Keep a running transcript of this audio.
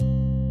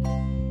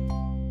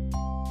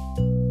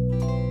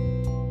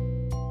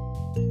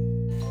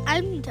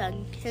I'm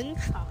Duncan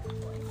Chocolate.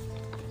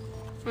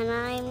 And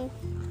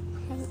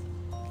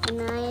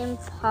I'm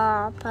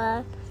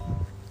Papa.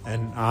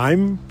 And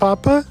I'm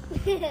Papa.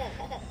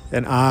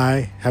 And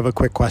I have a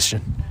quick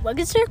question. What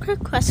is your quick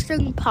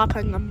question,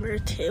 Papa number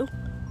 2?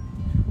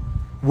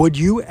 Would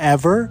you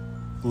ever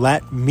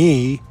let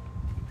me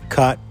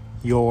cut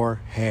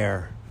your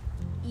hair?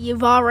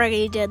 You've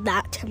already did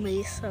that to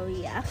me, so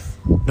yes.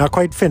 Not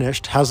quite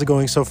finished. How's it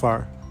going so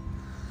far?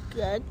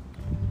 Good.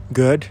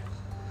 Good.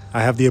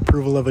 I have the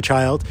approval of a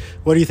child.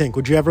 What do you think?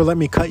 Would you ever let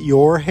me cut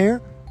your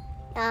hair?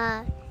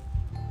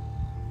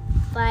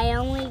 If I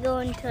only go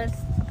into a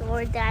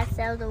store that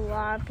sells a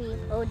lot of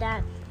people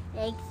that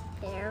makes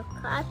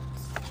haircuts.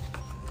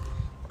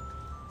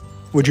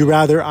 Would you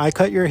rather I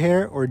cut your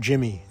hair or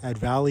Jimmy at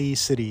Valley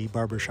City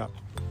Barbershop?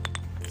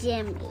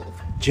 Jimmy.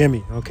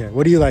 Jimmy. Okay.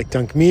 What do you like,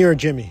 Dunk? Me or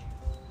Jimmy?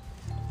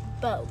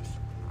 Both.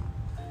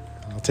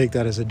 I'll take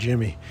that as a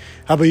Jimmy.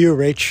 How about you,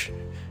 Rach?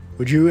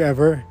 Would you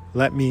ever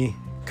let me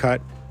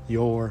cut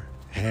your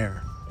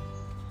hair?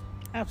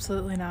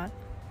 Absolutely not.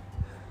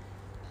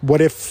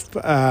 What if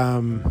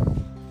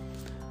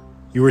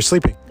you were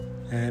sleeping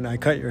and I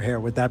cut your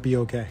hair? Would that be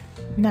okay?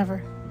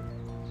 Never.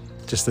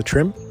 Just the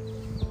trim?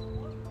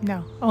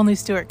 No. Only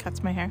Stuart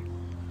cuts my hair.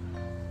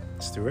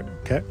 Stuart,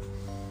 okay. If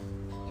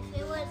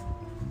it was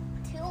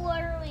too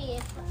early,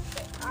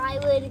 if I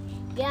would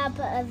get up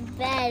out of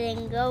bed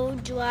and go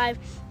drive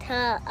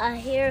to a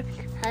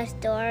haircut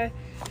store.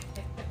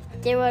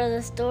 There was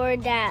a store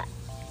that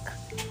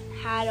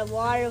had a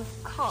lot of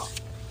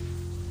cops.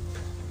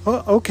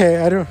 Oh,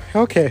 okay.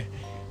 Okay.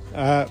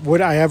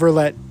 Would I ever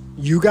let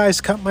you guys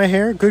cut my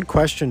hair? Good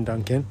question,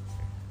 Duncan.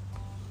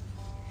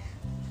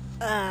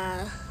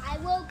 I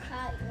will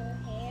cut your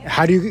hair.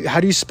 How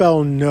do you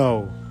spell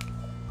no?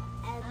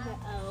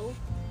 N-O.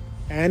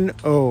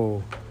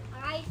 N-O.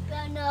 I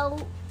spell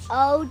no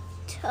O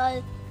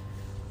to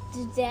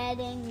Z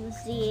and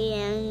Z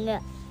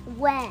and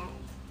red.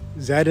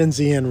 Z and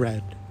Z and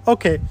red.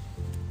 Okay.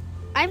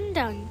 I'm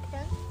Duncan.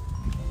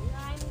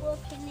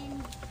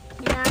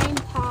 And I'm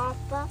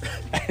Papa.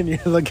 And you're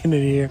looking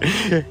in here.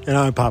 And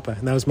I'm Papa.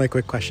 And that was my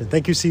quick question.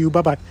 Thank you. See you.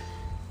 Bye-bye.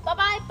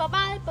 Bye-bye,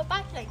 bye-bye,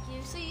 bye-bye. Thank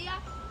you. See you.